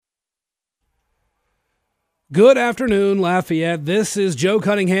Good afternoon, Lafayette. This is Joe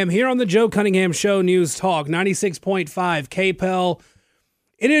Cunningham here on the Joe Cunningham Show News Talk, 96.5 KPEL.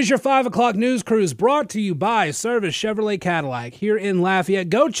 It is your 5 o'clock news cruise brought to you by Service Chevrolet Cadillac here in Lafayette.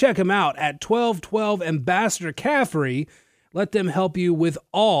 Go check them out at 1212 Ambassador Caffrey. Let them help you with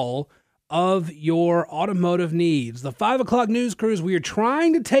all of your automotive needs. The 5 o'clock news cruise, we are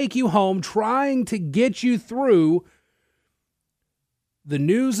trying to take you home, trying to get you through the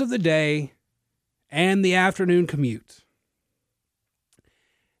news of the day and the afternoon commute.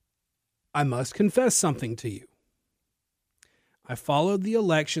 I must confess something to you. I followed the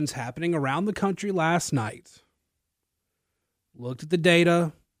elections happening around the country last night. Looked at the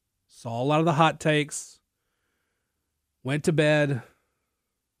data, saw a lot of the hot takes, went to bed.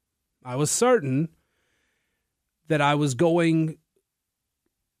 I was certain that I was going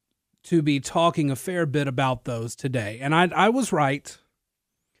to be talking a fair bit about those today. And I was right.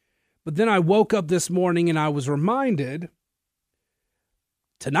 But then I woke up this morning and I was reminded,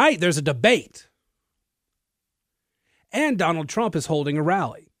 tonight there's a debate. And Donald Trump is holding a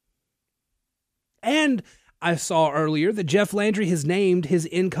rally. And I saw earlier that Jeff Landry has named his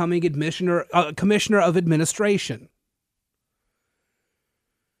incoming commissioner of administration.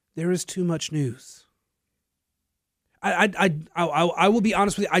 There is too much news. I will be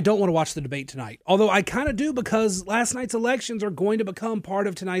honest with you, I don't want to watch the debate tonight. Although I kind of do, because last night's elections are going to become part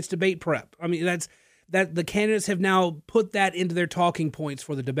of tonight's debate prep. I mean, that the candidates have now put that into their talking points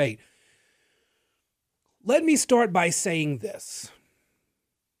for the debate. Let me start by saying this.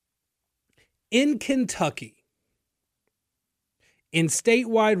 In Kentucky, in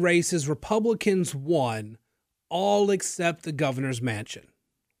statewide races, Republicans won all except the governor's mansion.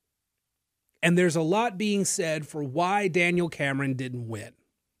 And there's a lot being said for why Daniel Cameron didn't win.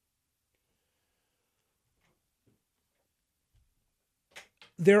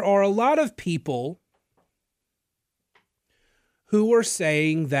 There are a lot of people who are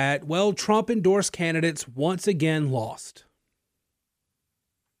saying that, well, Trump-endorsed candidates once again lost.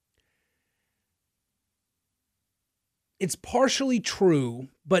 It's partially true,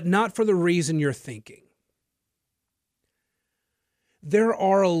 but not for the reason you're thinking. There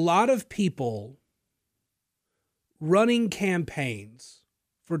are a lot of people running campaigns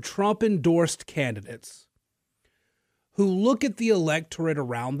for Trump-endorsed candidates who look at the electorate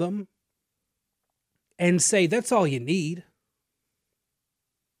around them and say, that's all you need.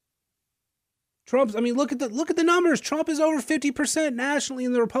 Look at the numbers. Trump is over 50% nationally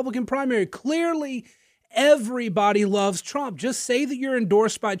in the Republican primary. Clearly, everybody loves Trump. Just say that you're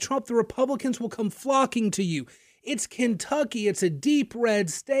endorsed by Trump. The Republicans will come flocking to you. It's Kentucky. It's a deep red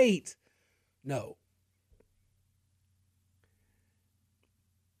state. No.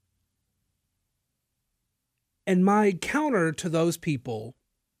 And my counter to those people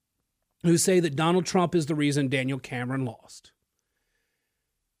who say that Donald Trump is the reason Daniel Cameron lost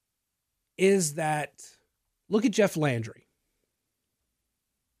is that, look at Jeff Landry.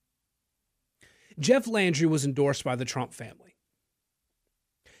 Jeff Landry was endorsed by the Trump family.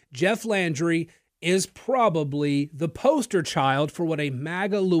 Jeff Landry is probably the poster child for what a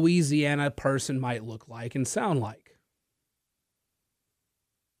MAGA Louisiana person might look like and sound like.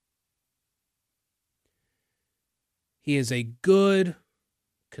 He is a good,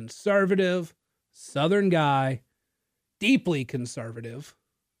 conservative, Southern guy, deeply conservative.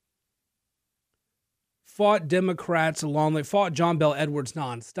 Fought Democrats fought John Bel Edwards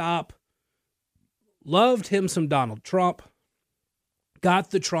nonstop. Loved him some Donald Trump.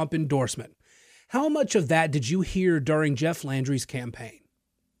 Got the Trump endorsement. How much of that did you hear during Jeff Landry's campaign?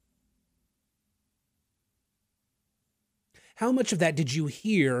 How much of that did you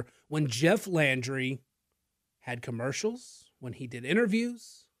hear when Jeff Landry had commercials, when he did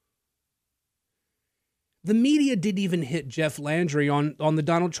interviews? The media didn't even hit Jeff Landry on the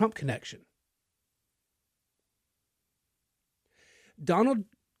Donald Trump connection. Donald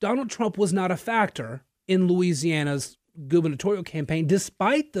Trump was not a factor in Louisiana's gubernatorial campaign,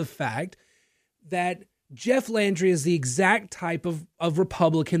 despite the fact that Jeff Landry is the exact type of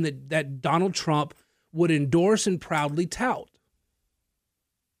Republican that Donald Trump would endorse and proudly tout.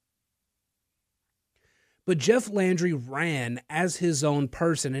 But Jeff Landry ran as his own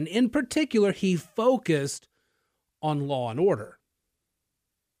person, and in particular, he focused on law and order.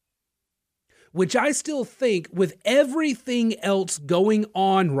 Which I still think, with everything else going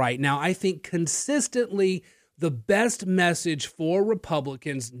on right now, I think consistently the best message for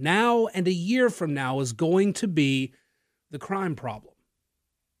Republicans now and a year from now is going to be the crime problem.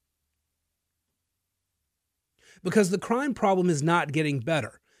 Because the crime problem is not getting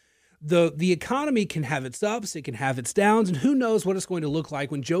better. The economy can have its ups, it can have its downs, and who knows what it's going to look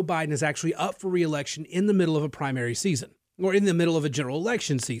like when Joe Biden is actually up for re-election in the middle of a primary season or in the middle of a general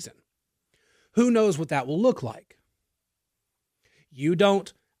election season. Who knows what that will look like? You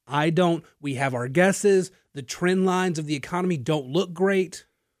don't, I don't, we have our guesses. The trend lines of the economy don't look great.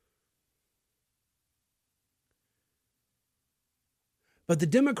 But the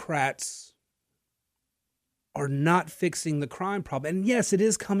Democrats are not fixing the crime problem. And yes, it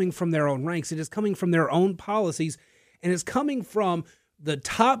is coming from their own ranks. It is coming from their own policies. And it's coming from the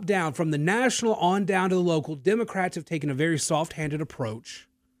top down, from the national on down to the local. Democrats have taken a very soft-handed approach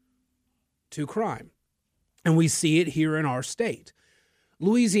to crime. And we see it here in our state.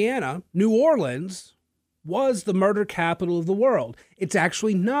 Louisiana, New Orleans, was the murder capital of the world. It's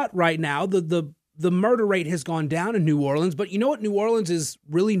actually not right now. The murder rate has gone down in New Orleans. But you know what New Orleans is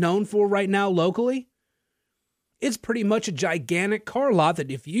really known for right now locally? It's pretty much a gigantic car lot that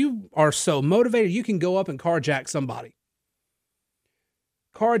if you are so motivated, you can go up and carjack somebody.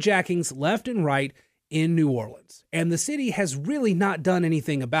 Carjackings left and right in New Orleans. And the city has really not done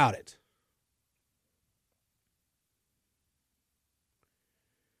anything about it.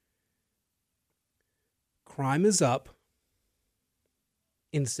 Crime is up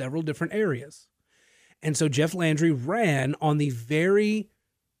in several different areas. And so Jeff Landry ran on the very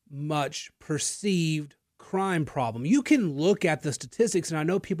much perceived crime problem. You can look at the statistics, and I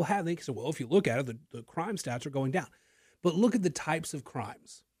know people have. They say, well, if you look at it, the crime stats are going down. But look at the types of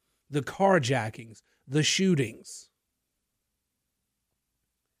crimes, the carjackings, the shootings.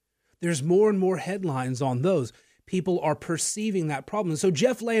 There's more and more headlines on those. People are perceiving that problem. So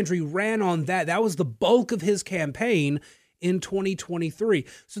Jeff Landry ran on that. That was the bulk of his campaign in 2023.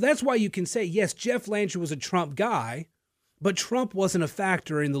 So that's why you can say, yes, Jeff Landry was a Trump guy, but Trump wasn't a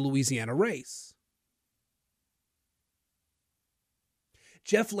factor in the Louisiana race.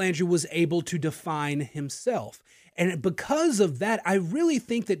 Jeff Landry was able to define himself. And because of that, I really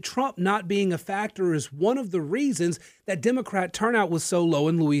think that Trump not being a factor is one of the reasons that Democrat turnout was so low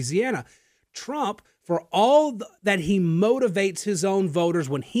in Louisiana. Trump, for all that he motivates his own voters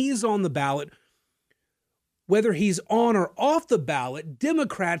when he's on the ballot, whether he's on or off the ballot,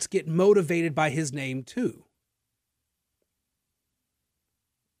 Democrats get motivated by his name too.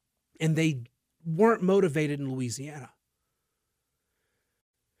 And they weren't motivated in Louisiana.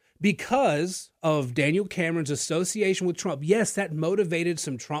 Because of Daniel Cameron's association with Trump, yes, that motivated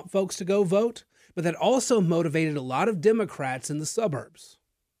some Trump folks to go vote, but that also motivated a lot of Democrats in the suburbs.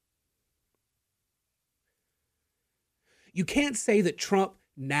 You can't say that Trump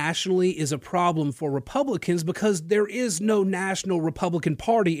nationally is a problem for Republicans because there is no national Republican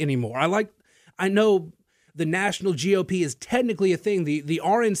Party anymore. I know the national GOP is technically a thing, the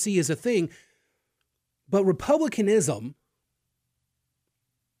RNC is a thing, but Republicanism,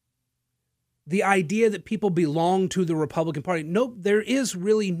 the idea that people belong to the Republican Party, nope, there is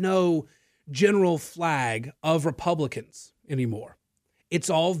really no general flag of Republicans anymore. It's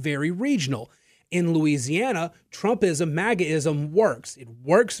all very regional. In Louisiana, Trumpism, MAGAism works. It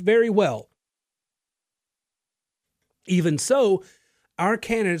works very well. Even so, our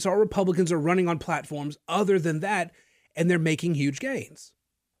candidates, our Republicans, are running on platforms other than that, and they're making huge gains.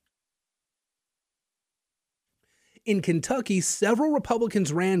 In Kentucky, several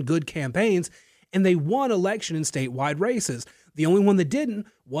Republicans ran good campaigns, and they won election and statewide races. The only one that didn't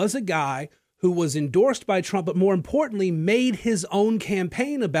was a guy who was endorsed by Trump, but more importantly, made his own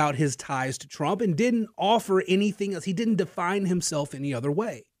campaign about his ties to Trump and didn't offer anything else. He didn't define himself any other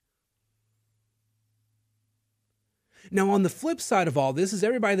way. Now, on the flip side of all this is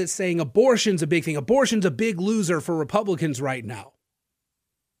everybody that's saying abortion's a big thing. Abortion's a big loser for Republicans right now.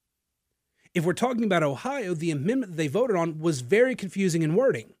 If we're talking about Ohio, the amendment that they voted on was very confusing in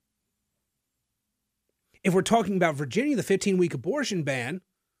wording. If we're talking about Virginia, the 15-week abortion ban,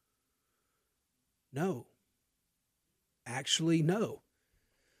 no. Actually, no.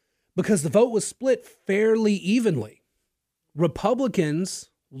 Because the vote was split fairly evenly. Republicans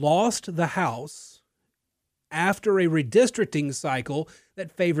lost the House after a redistricting cycle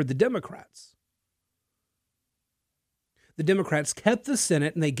that favored the Democrats. The Democrats kept the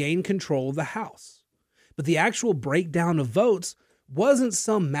Senate and they gained control of the House. But the actual breakdown of votes wasn't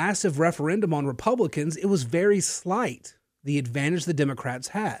some massive referendum on Republicans. It was very slight, the advantage the Democrats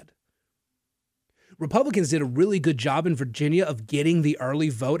had. Republicans did a really good job in Virginia of getting the early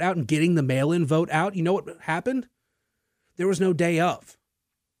vote out and getting the mail-in vote out. You know what happened? There was no day of.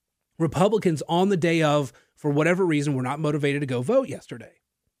 Republicans on the day of, for whatever reason, were not motivated to go vote yesterday.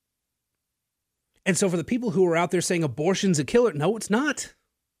 And so for the people who are out there saying abortion's a killer, no, it's not.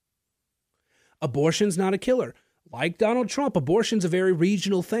 Abortion's not a killer. Like Donald Trump, abortion's a very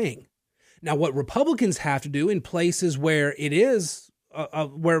regional thing. Now, what Republicans have to do in places where it is,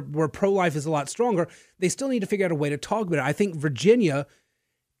 where pro-life is a lot stronger, they still need to figure out a way to talk about it. I think Virginia,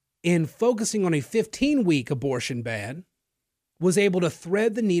 in focusing on a 15-week abortion ban, was able to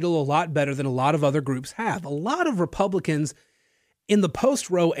thread the needle a lot better than a lot of other groups have. A lot of Republicans in the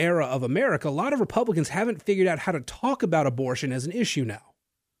post-Roe era of America, a lot of Republicans haven't figured out how to talk about abortion as an issue now.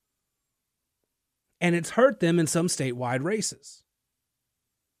 And it's hurt them in some statewide races.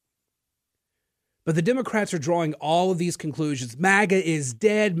 But the Democrats are drawing all of these conclusions. MAGA is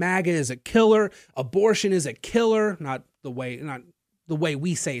dead. MAGA is a killer. Abortion is a killer. Not the way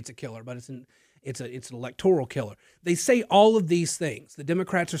we say it's a killer, but it's an electoral killer. They say all of these things. The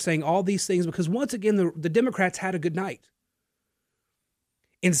Democrats are saying all these things because, once again, the Democrats had a good night.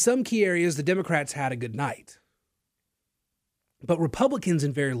 In some key areas, the Democrats had a good night. But Republicans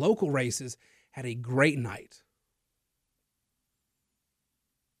in very local races had a great night.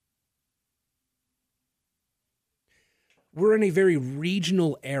 We're in a very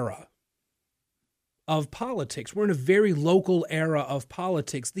regional era of politics. We're in a very local era of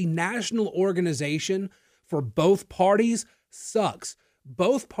politics. The national organization for both parties sucks.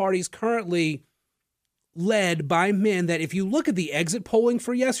 Both parties currently led by men that, if you look at the exit polling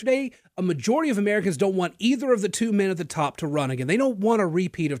for yesterday, a majority of Americans don't want either of the two men at the top to run again. They don't want a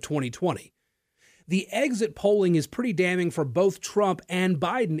repeat of 2020. The exit polling is pretty damning for both Trump and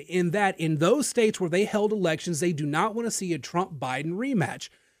Biden, in that in those states where they held elections, they do not want to see a Trump-Biden rematch.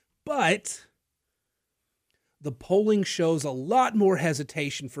 But the polling shows a lot more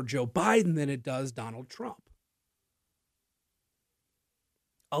hesitation for Joe Biden than it does Donald Trump.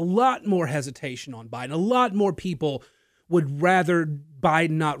 A lot more hesitation on Biden. A lot more people would rather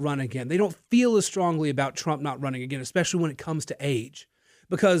Biden not run again. They don't feel as strongly about Trump not running again, especially when it comes to age.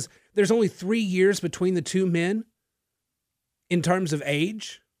 Because there's only 3 years between the two men in terms of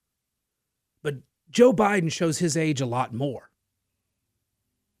age. But Joe Biden shows his age a lot more.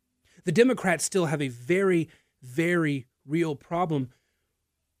 The Democrats still have a very, very real problem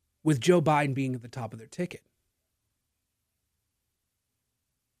with Joe Biden being at the top of their ticket.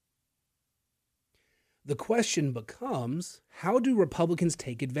 The question becomes, how do Republicans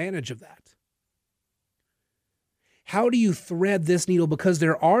take advantage of that? How do you thread this needle? Because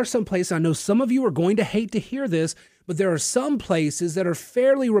there are some places, I know some of you are going to hate to hear this, but there are some places that are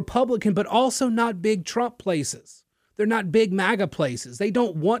fairly Republican, but also not big Trump places. They're not big MAGA places. They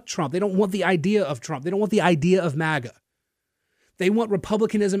don't want Trump. They don't want the idea of Trump. They don't want the idea of MAGA. They want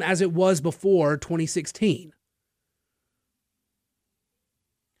republicanism as it was before 2016.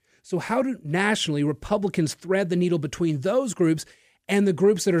 So how do nationally Republicans thread the needle between those groups and the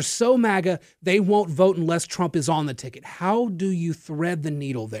groups that are so MAGA, they won't vote unless Trump is on the ticket? How do you thread the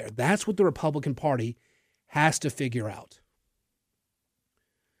needle there? That's what the Republican Party has to figure out.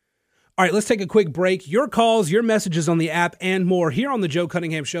 All right, let's take a quick break. Your calls, your messages on the app, and more here on the Joe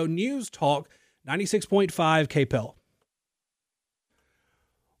Cunningham Show, News Talk 96.5 KPEL.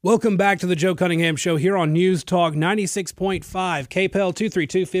 Welcome back to the Joe Cunningham Show here on News Talk 96.5. KPEL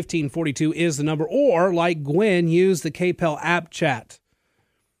 232-1542 is the number, or like Gwen, use the KPEL app chat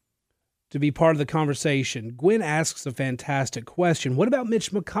to be part of the conversation. Gwen asks a fantastic question. What about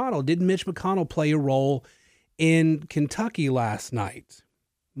Mitch McConnell? Did Mitch McConnell play a role in Kentucky last night?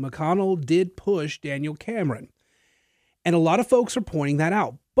 McConnell did push Daniel Cameron, and a lot of folks are pointing that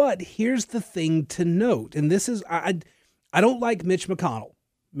out. But here's the thing to note, and this is, I don't like Mitch McConnell.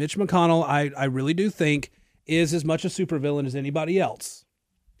 Mitch McConnell, I really do think, is as much a supervillain as anybody else.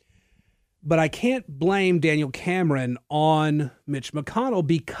 But I can't blame Daniel Cameron on Mitch McConnell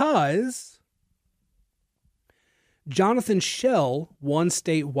because Jonathan Schell won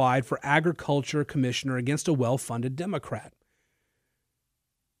statewide for agriculture commissioner against a well-funded Democrat.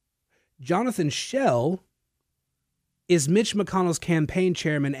 Jonathan Schell is Mitch McConnell's campaign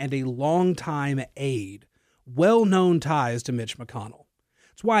chairman and a longtime aide, well-known ties to Mitch McConnell.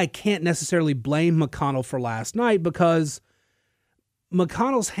 That's why I can't necessarily blame McConnell for last night, because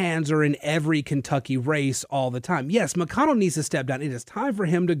McConnell's hands are in every Kentucky race all the time. Yes, McConnell needs to step down. It is time for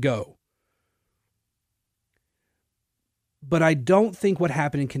him to go. But I don't think what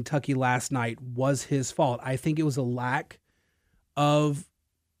happened in Kentucky last night was his fault. I think it was a lack of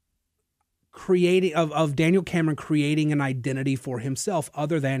Daniel Cameron creating an identity for himself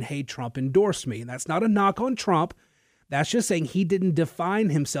other than, hey, Trump endorsed me. And that's not a knock on Trump. That's just saying he didn't define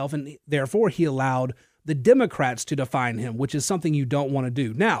himself, and therefore he allowed the Democrats to define him, which is something you don't want to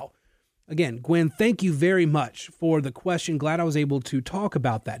do. Now, again, Gwen, thank you very much for the question. Glad I was able to talk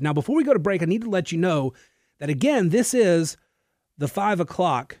about that. Now, before we go to break, I need to let you know that, again, this is the 5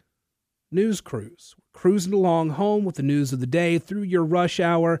 o'clock news cruise. We're cruising along home with the news of the day through your rush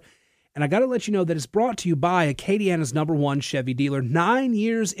hour. And I got to let you know that it's brought to you by Acadiana's #1 Chevy dealer, 9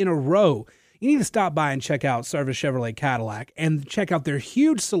 years in a row. You need to stop by and check out Service Chevrolet Cadillac and check out their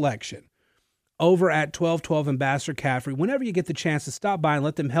huge selection over at 1212 Ambassador Caffrey. Whenever you get the chance to stop by and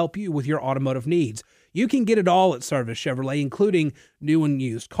let them help you with your automotive needs. You can get it all at Service Chevrolet, including new and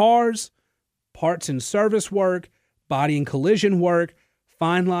used cars, parts and service work, body and collision work,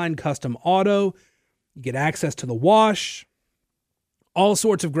 fine line custom auto. You get access to the wash, all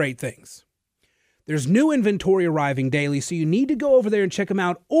sorts of great things. There's new inventory arriving daily, so you need to go over there and check them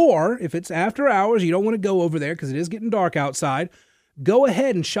out. Or if it's after hours, you don't want to go over there because it is getting dark outside, go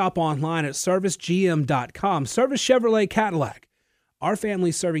ahead and shop online at servicegm.com. Service Chevrolet Cadillac. Our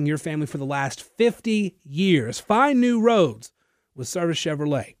family serving your family for the last 50 years. Find new roads with Service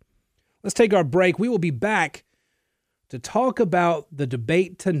Chevrolet. Let's take our break. We will be back to talk about the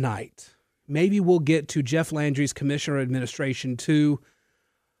debate tonight. Maybe we'll get to Jeff Landry's Commissioner of Administration too.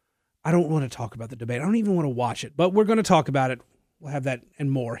 I don't want to talk about the debate. I don't even want to watch it, but we're going to talk about it. We'll have that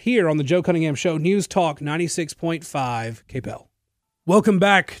and more here on the Joe Cunningham Show, News Talk 96.5 KPEL. Welcome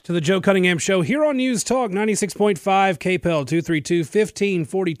back to the Joe Cunningham Show here on News Talk 96.5 KPEL.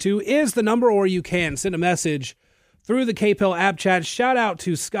 232-1542 is the number, or you can send a message through the KPEL app chat. Shout out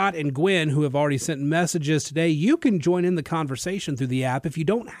to Scott and Gwen who have already sent messages today. You can join in the conversation through the app. If you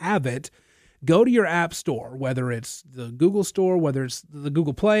don't have it, go to your app store, whether it's the Google Store, whether it's the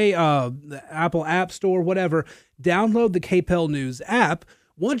Google Play, the Apple App Store, whatever. Download the KPEL News app.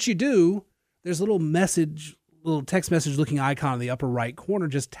 Once you do, there's a little text message looking icon in the upper right corner.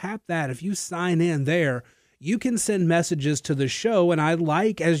 Just tap that. If you sign in there, you can send messages to the show. And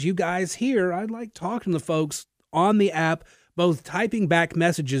as you guys hear, I like talking to folks on the app, both typing back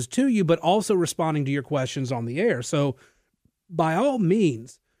messages to you, but also responding to your questions on the air. So by all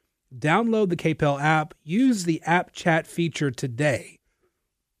means, download the KPEL app, use the app chat feature today,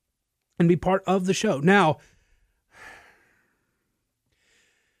 and be part of the show. Now,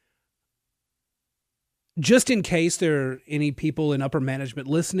 just in case there are any people in upper management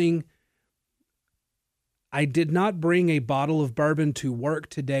listening, I did not bring a bottle of bourbon to work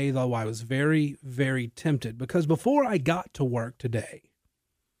today, though I was very, very tempted, because before I got to work today,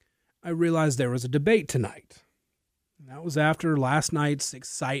 I realized there was a debate tonight. That was after last night's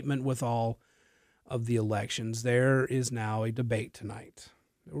excitement with all of the elections. There is now a debate tonight.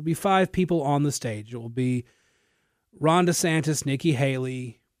 There will be 5 people on the stage. It will be Ron DeSantis, Nikki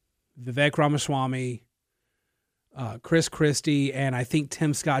Haley, Vivek Ramaswamy, Chris Christie, and I think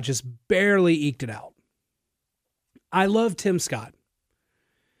Tim Scott just barely eked it out. I love Tim Scott.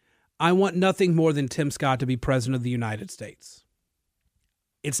 I want nothing more than Tim Scott to be president of the United States.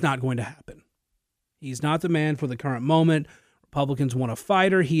 It's not going to happen. He's not the man for the current moment. Republicans want a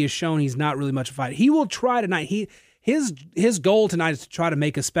fighter. He has shown he's not really much of a fighter. He will try tonight. His goal tonight is to try to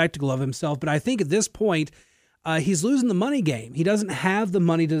make a spectacle of himself, but I think at this point, he's losing the money game. He doesn't have the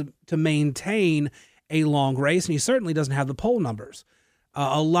money to maintain a long race, and he certainly doesn't have the poll numbers.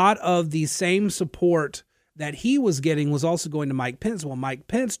 A lot of the same support that he was getting was also going to Mike Pence. Well, Mike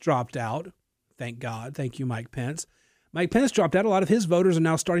Pence dropped out. Thank God. Thank you, Mike Pence. Mike Pence dropped out. A lot of his voters are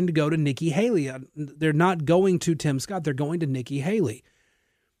now starting to go to Nikki Haley. They're not going to Tim Scott. They're going to Nikki Haley.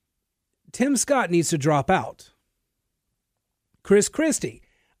 Tim Scott needs to drop out. Chris Christie.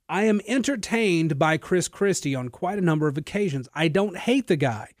 I am entertained by Chris Christie on quite a number of occasions. I don't hate the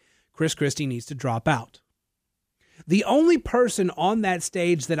guy. Chris Christie needs to drop out. The only person on that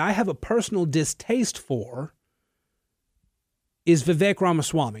stage that I have a personal distaste for is Vivek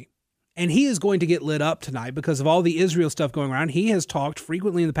Ramaswamy. And he is going to get lit up tonight because of all the Israel stuff going around. He has talked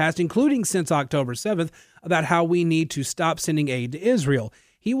frequently in the past, including since October 7th, about how we need to stop sending aid to Israel.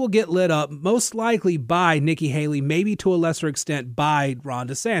 He will get lit up most likely by Nikki Haley, maybe to a lesser extent by Ron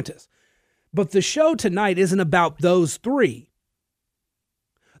DeSantis. But the show tonight isn't about those three.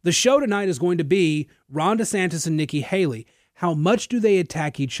 The show tonight is going to be Ron DeSantis and Nikki Haley. How much do they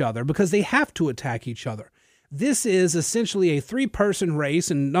attack each other? Because they have to attack each other. This is essentially a 3-person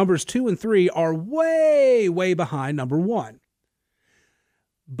race, and numbers 2 and 3 are way, way behind number 1.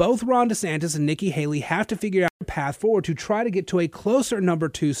 Both Ron DeSantis and Nikki Haley have to figure out a path forward to try to get to a closer number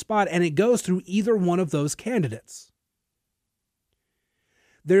 2 spot, and it goes through either one of those candidates.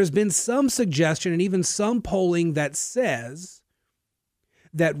 There's been some suggestion and even some polling that says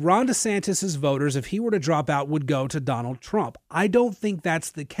that Ron DeSantis' voters, if he were to drop out, would go to Donald Trump. I don't think that's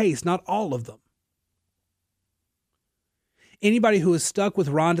the case, not all of them. Anybody who is stuck with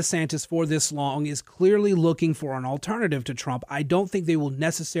Ron DeSantis for this long is clearly looking for an alternative to Trump. I don't think they will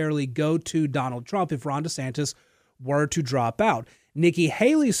necessarily go to Donald Trump if Ron DeSantis were to drop out. Nikki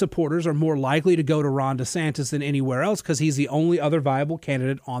Haley supporters are more likely to go to Ron DeSantis than anywhere else because he's the only other viable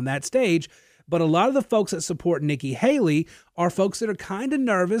candidate on that stage. But a lot of the folks that support Nikki Haley are folks that are kind of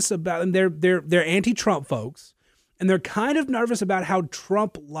nervous about, and they're anti-Trump folks, and they're kind of nervous about how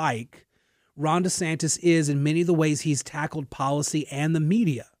Trump-like Ron DeSantis is in many of the ways he's tackled policy and the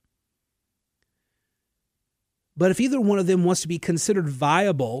media. But if either one of them wants to be considered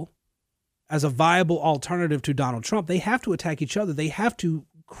viable as a viable alternative to Donald Trump, they have to attack each other. They have to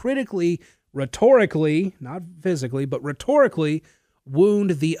critically, rhetorically, not physically, but rhetorically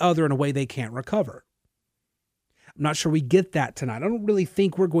wound the other in a way they can't recover. I'm not sure we get that tonight. I don't really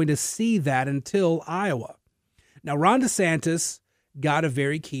think we're going to see that until Iowa. Now, Ron DeSantis got a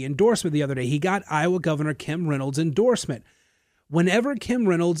very key endorsement the other day. He got Iowa Governor Kim Reynolds' endorsement. Whenever Kim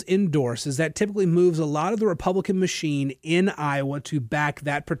Reynolds endorses, that typically moves a lot of the Republican machine in Iowa to back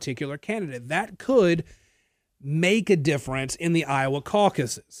that particular candidate. That could make a difference in the Iowa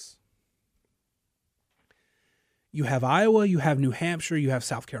caucuses. You have Iowa, you have New Hampshire, you have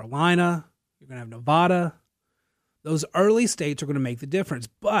South Carolina, you're going to have Nevada. Those early states are going to make the difference,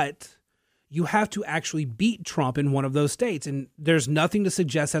 but you have to actually beat Trump in one of those states, and there's nothing to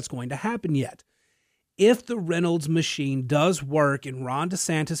suggest that's going to happen yet. If the Reynolds machine does work in Ron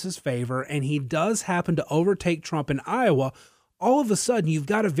DeSantis' favor and he does happen to overtake Trump in Iowa, all of a sudden you've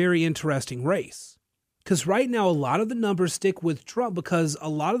got a very interesting race. Because right now a lot of the numbers stick with Trump because a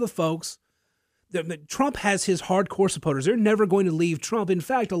lot of the folks, Trump has his hardcore supporters. They're never going to leave Trump. In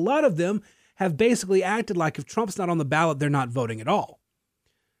fact, a lot of them have basically acted like if Trump's not on the ballot, they're not voting at all.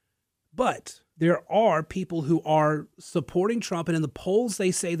 But there are people who are supporting Trump, and in the polls,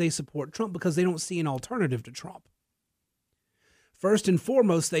 they say they support Trump because they don't see an alternative to Trump. First and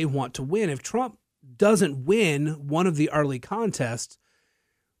foremost, they want to win. If Trump doesn't win one of the early contests,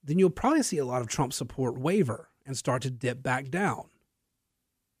 then you'll probably see a lot of Trump support waver and start to dip back down.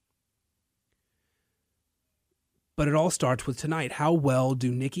 But it all starts with tonight. How well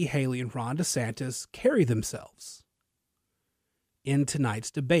do Nikki Haley and Ron DeSantis carry themselves in tonight's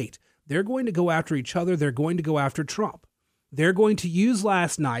debate? They're going to go after each other. They're going to go after Trump. They're going to use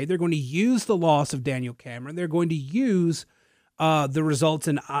last night. They're going to use the loss of Daniel Cameron. They're going to use the results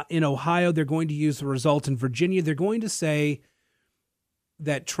in Ohio. They're going to use the results in Virginia. They're going to say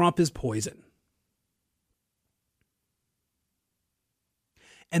that Trump is poison.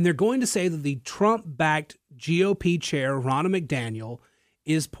 And they're going to say that the Trump-backed GOP chair, Ronna McDaniel,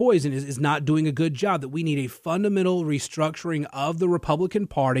 is poison, is not doing a good job, that we need a fundamental restructuring of the Republican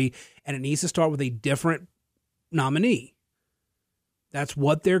Party, and it needs to start with a different nominee. That's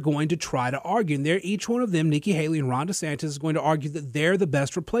what they're going to try to argue. And each one of them, Nikki Haley and Ron DeSantis, is going to argue that they're the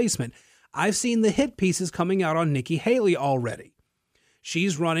best replacement. I've seen the hit pieces coming out on Nikki Haley already.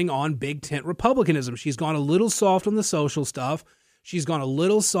 She's running on big tent Republicanism. She's gone a little soft on the social stuff. She's gone a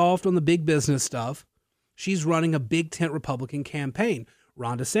little soft on the big business stuff. She's running a big tent Republican campaign.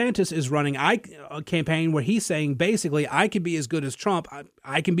 Ron DeSantis is running a campaign where he's saying, basically, I can be as good as Trump.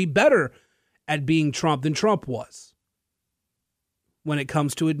 I can be better at being Trump than Trump was when it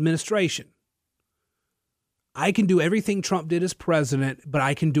comes to administration. I can do everything Trump did as president, but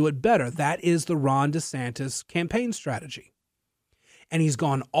I can do it better. That is the Ron DeSantis campaign strategy. And he's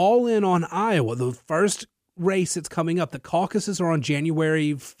gone all in on Iowa, the first race that's coming up. The caucuses are on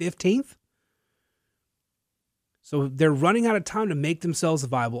January 15th. So they're running out of time to make themselves a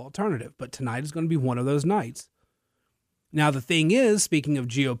viable alternative. But tonight is going to be one of those nights. Now, the thing is, speaking of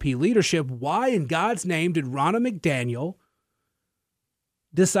GOP leadership, why in God's name did Ronna McDaniel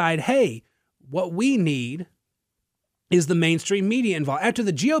decide, hey, what we need is the mainstream media involved? After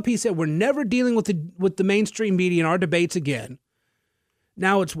the GOP said we're never dealing with the mainstream media in our debates again.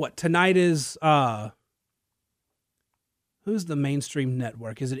 Now it's what? Tonight is, who's the mainstream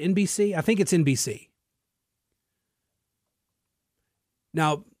network? Is it NBC? I think it's NBC.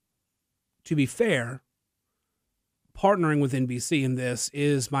 Now, to be fair, partnering with NBC in this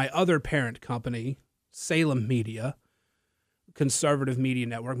is my other parent company, Salem Media, conservative media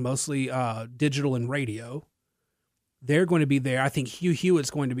network, mostly digital and radio. They're going to be there. I think Hugh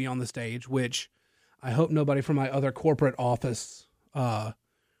Hewitt's going to be on the stage, which I hope nobody from my other corporate office, is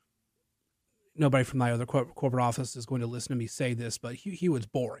going to listen to me say this, but Hugh Hewitt's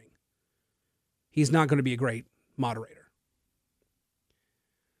boring. He's not going to be a great moderator.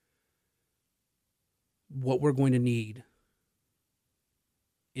 What we're going to need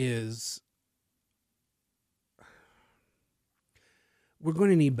is we're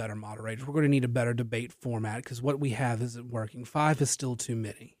going to need better moderators. We're going to need a better debate format because what we have isn't working. 5 is still too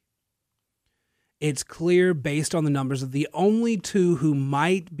many. It's clear based on the numbers that the only two who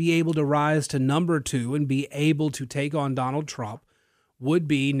might be able to rise to number 2 and be able to take on Donald Trump would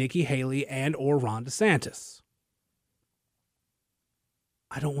be Nikki Haley and or Ron DeSantis.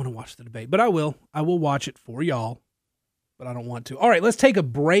 I don't want to watch the debate, but I will. I will watch it for y'all, but I don't want to. All right, let's take a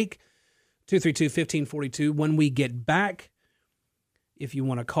break. 232-1542. When we get back, if you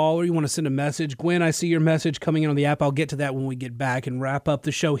want to call or you want to send a message, Gwen, I see your message coming in on the app. I'll get to that when we get back and wrap up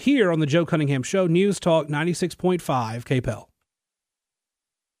the show here on the Joe Cunningham Show, News Talk 96.5 KPEL.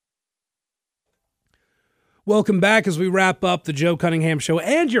 Welcome back as we wrap up the Joe Cunningham Show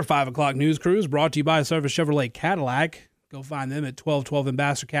and your 5 o'clock news cruise, brought to you by Service Chevrolet Cadillac. Go find them at 1212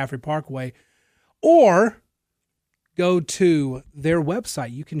 Ambassador Caffrey Parkway, or go to their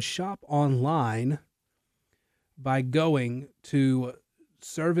website. You can shop online by going to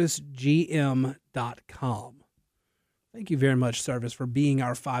servicegm.com. Thank you very much, Service, for being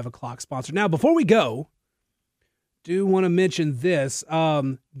our 5 o'clock sponsor. Now, before we go, do want to mention this.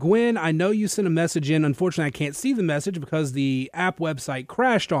 Gwen, I know you sent a message in. Unfortunately, I can't see the message because the app website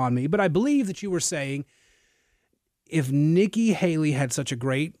crashed on me, but I believe that you were saying if Nikki Haley had such a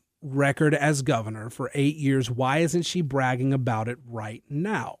great record as governor for 8 years, why isn't she bragging about it right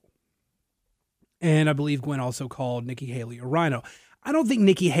now? And I believe Gwen also called Nikki Haley a rhino. I don't think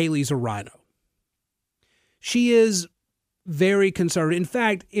Nikki Haley's a rhino. She is very conservative. In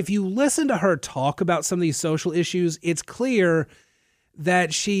fact, if you listen to her talk about some of these social issues, it's clear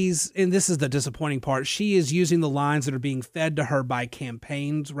that she's, and this is the disappointing part, she is using the lines that are being fed to her by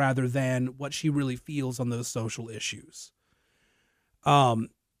campaigns rather than what she really feels on those social issues. I've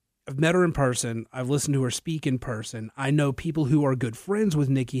met her in person. I've listened to her speak in person. I know people who are good friends with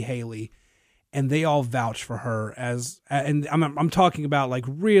Nikki Haley, and they all vouch for her as, and I'm talking about like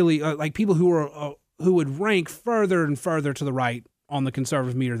really like people who are who would rank further and further to the right on the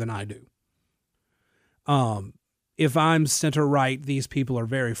conservative meter than I do. If I'm center right, these people are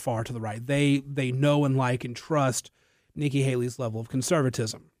very far to the right. They know and like and trust Nikki Haley's level of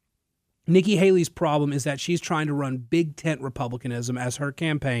conservatism. Nikki Haley's problem is that she's trying to run big tent Republicanism as her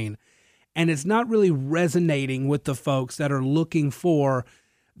campaign, and it's not really resonating with the folks that are looking for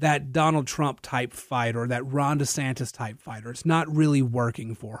that Donald Trump type fight or that Ron DeSantis type fighter. It's not really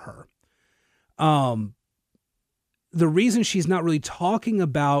working for her. The reason she's not really talking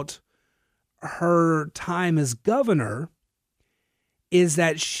about her time as governor is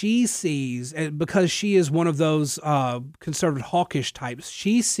that she sees, because she is one of those conservative hawkish types,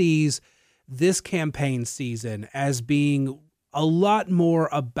 she sees this campaign season as being a lot more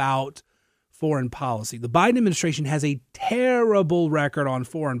about foreign policy. The Biden administration has a terrible record on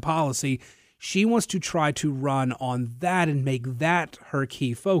foreign policy. She wants to try to run on that and make that her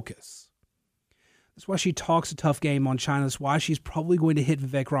key focus. That's why she talks a tough game on China. That's why she's probably going to hit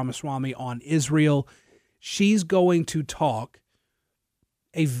Vivek Ramaswamy on Israel. She's going to talk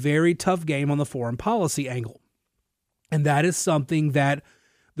a very tough game on the foreign policy angle. And that is something that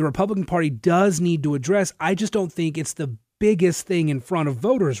the Republican Party does need to address. I just don't think it's the biggest thing in front of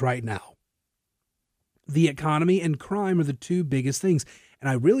voters right now. The economy and crime are the two biggest things. And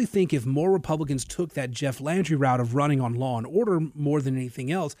I really think if more Republicans took that Jeff Landry route of running on law and order more than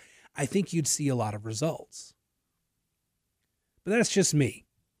anything else, I think you'd see a lot of results. But that's just me.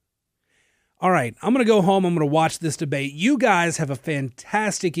 All right, I'm going to go home. I'm going to watch this debate. You guys have a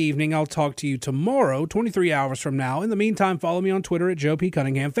fantastic evening. I'll talk to you tomorrow, 23 hours from now. In the meantime, follow me on Twitter at Joe P.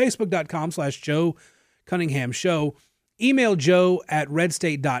 Cunningham, Facebook.com/Joe Cunningham Show, email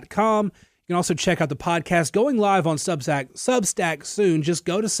joe@redstate.com. You can also check out the podcast going live on Substack soon. Just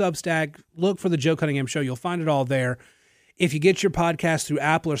go to Substack, look for the Joe Cunningham Show. You'll find it all there. If you get your podcast through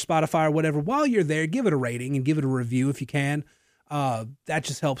Apple or Spotify or whatever, while you're there, give it a rating and give it a review if you can. That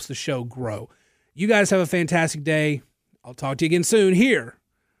just helps the show grow. You guys have a fantastic day. I'll talk to you again soon here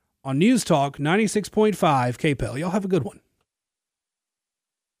on News Talk 96.5 KPEL. Y'all have a good one.